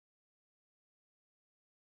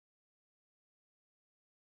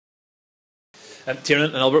Tiernan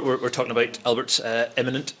and Albert, we're talking about Albert's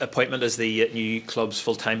imminent appointment as the new club's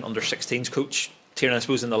full-time under-16s coach. Tiernan, I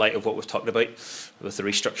suppose in the light of what we've talked about with the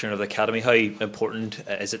restructuring of the academy, how important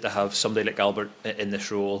is it to have somebody like Albert in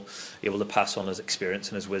this role, able to pass on his experience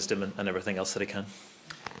and his wisdom and everything else that he can?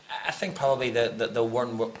 I think probably the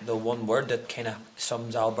one word that kind of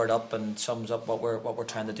sums Albert up and sums up what we're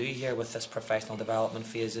trying to do here with this professional development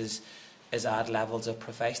phase is add levels of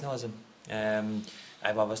professionalism.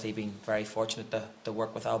 I've obviously been very fortunate to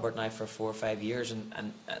work with Albert now for 4 or 5 years,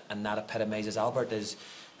 and that epitomises Albert is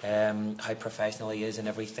how professional he is in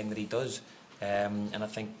everything that he does. And I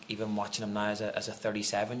think even watching him now as a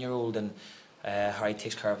 37-year-old and how he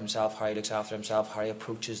takes care of himself, how he looks after himself, how he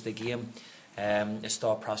approaches the game, his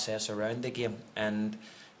thought process around the game, and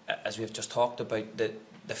as we've just talked about, the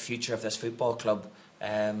future of this football club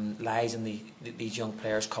lies in these young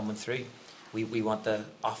players coming through. We want to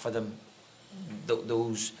offer them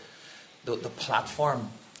the platform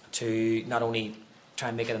to not only try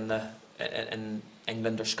and make it in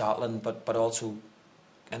England or Scotland, but also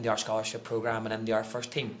in our scholarship programme and in our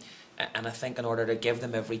first team. And I think in order to give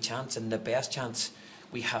them every chance and the best chance,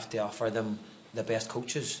 we have to offer them the best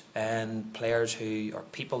coaches and players who are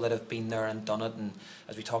people that have been there and done it, and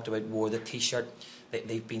as we talked about, wore the t-shirt.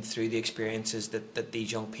 They've been through the experiences that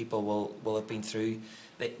these young people will have been through.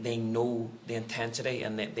 They know the intensity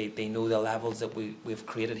and they know the levels that we've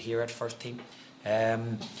created here at first team.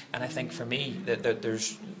 And I think for me that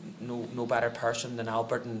there's no better person than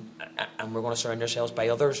Albert, and we're going to surround ourselves by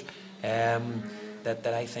others that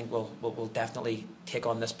I think will definitely take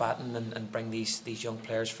on this baton and bring these young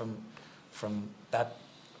players from that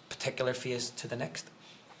particular phase to the next.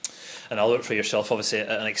 And Albert, for yourself, obviously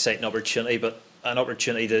an exciting opportunity, but an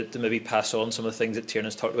opportunity to maybe pass on some of the things that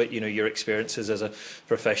Tiernan's talked about. You know, your experiences as a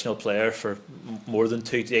professional player for more than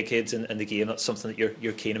 2 decades in the game. That's something that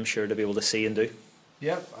you're keen, I'm sure, to be able to see and do.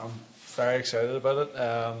 Yeah, I'm very excited about it.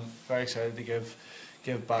 Very excited to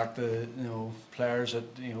give back to players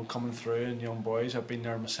that coming through, and young boys. I've been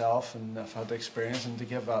there myself and I've had the experience, and to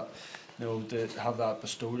give that to have that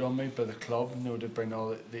bestowed on me by the club, to bring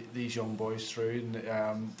all these young boys through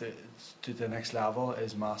and to the next level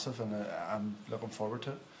is massive, and I'm looking forward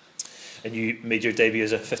to it. And you made your debut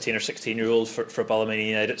as a 15 or 16-year-old for Ballymena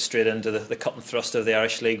United, straight into the cut and thrust of the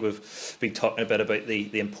Irish League. We've been talking a bit about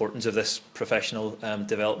the importance of this professional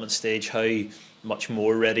development stage. How much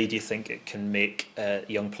more ready do you think it can make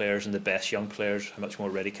young players, and the best young players, how much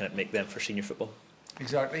more ready can it make them for senior football?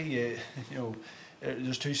 Exactly. Yeah,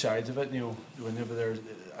 there's two sides of it. Whenever they're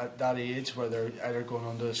at that age where they're either going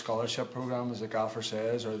on the scholarship programme, as the gaffer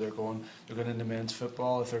says, or they're going into men's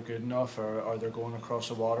football if they're good enough, or they're going across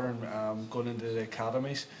the water and going into the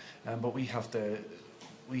academies. But we have to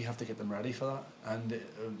get them ready for that, and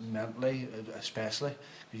mentally especially.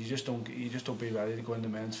 You just don't be ready to go into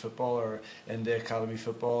men's football or into academy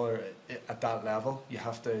football or at that level. You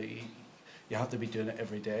have to be doing it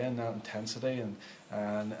every day in that intensity,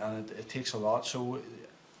 and it takes a lot. So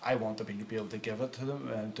I want to be able to give it to them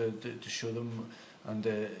and to show them and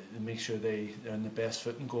to make sure they're in the best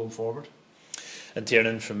footing going forward. And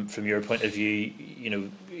Tiernan, from your point of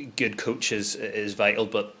view, good coach is vital,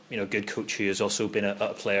 but good coach who has also been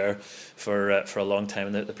a player for a long time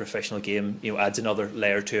in the professional game, adds another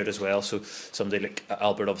layer to it as well. So somebody like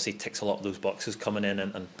Albert obviously ticks a lot of those boxes, coming in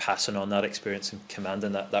and passing on that experience and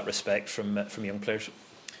commanding that respect from young players.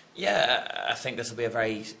 Yeah, I think this will be a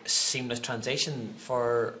very seamless transition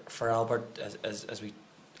for Albert, as we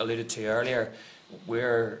alluded to earlier.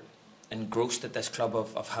 We're engrossed at this club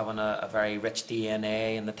of having a very rich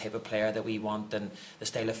DNA and the type of player that we want and the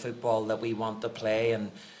style of football that we want to play.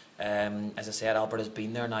 And as I said, Albert has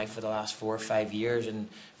been there now for the last 4 or 5 years and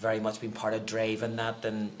very much been part of driving that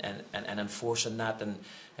and enforcing that.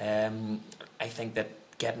 And I think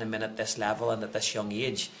that getting him in at this level and at this young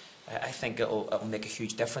age, I think it'll make a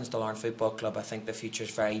huge difference to Larne Football Club. I think the future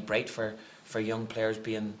is very bright for young players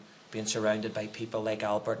being surrounded by people like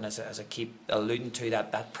Albert, and as I keep alluding to,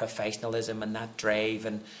 that professionalism and that drive,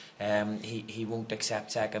 and he won't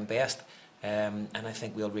accept second best, and I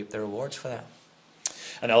think we'll reap the rewards for that.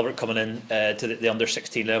 And Albert coming in to the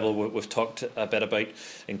under-16 level, we've talked a bit about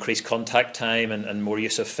increased contact time and more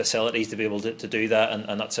use of facilities to be able to do that,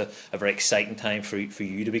 and that's a very exciting time for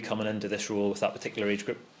you to be coming into this role with that particular age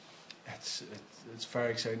group. It's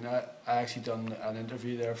very exciting. I actually done an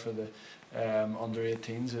interview there for the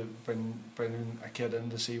under-18s, bringing a kid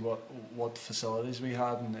in to see what facilities we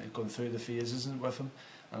had and going through the phases with him.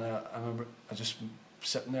 And I remember I just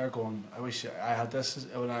sitting there going, I wish I had this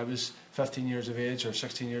when I was 15 years of age or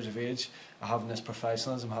 16 years of age, having this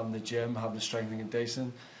professionalism, having the gym, having the strength and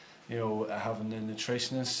conditioning, you know, having the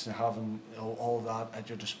nutritionists, having all that at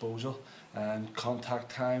your disposal, and contact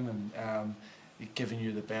time, and giving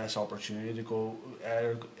you the best opportunity to go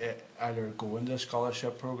either go into a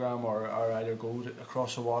scholarship program or either go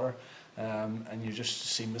across the water, and you're just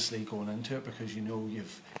seamlessly going into it because you know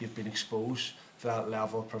you've been exposed to that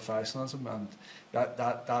level of professionalism, and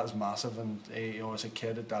that is massive. And you know, as a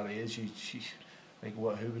kid at that age, like who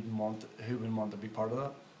wouldn't want to be part of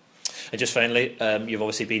that? And just finally, you've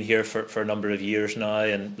obviously been here for a number of years now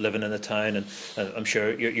and living in the town, and I'm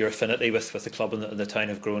sure your affinity with the club and the town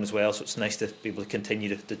have grown as well, so it's nice to be able to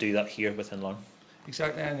continue to do that here within Larne.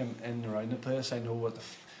 Exactly, and around the place I know what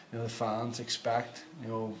the fans expect, you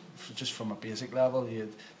know, just from a basic level.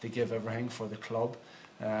 They give everything for the club,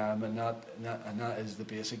 and that is the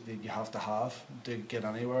basic that you have to get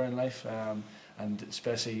anywhere in life. And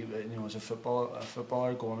especially, you know, as a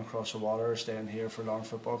footballer going across the water, staying here for Larne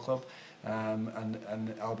Football Club, and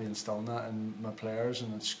I'll be instilling that in my players,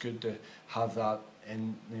 and it's good to have that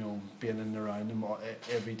in, you know, being in and around them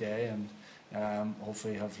every day, and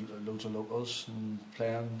hopefully have loads of locals and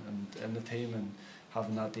playing and in the team and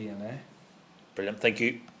having that DNA. Brilliant, thank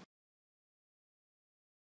you.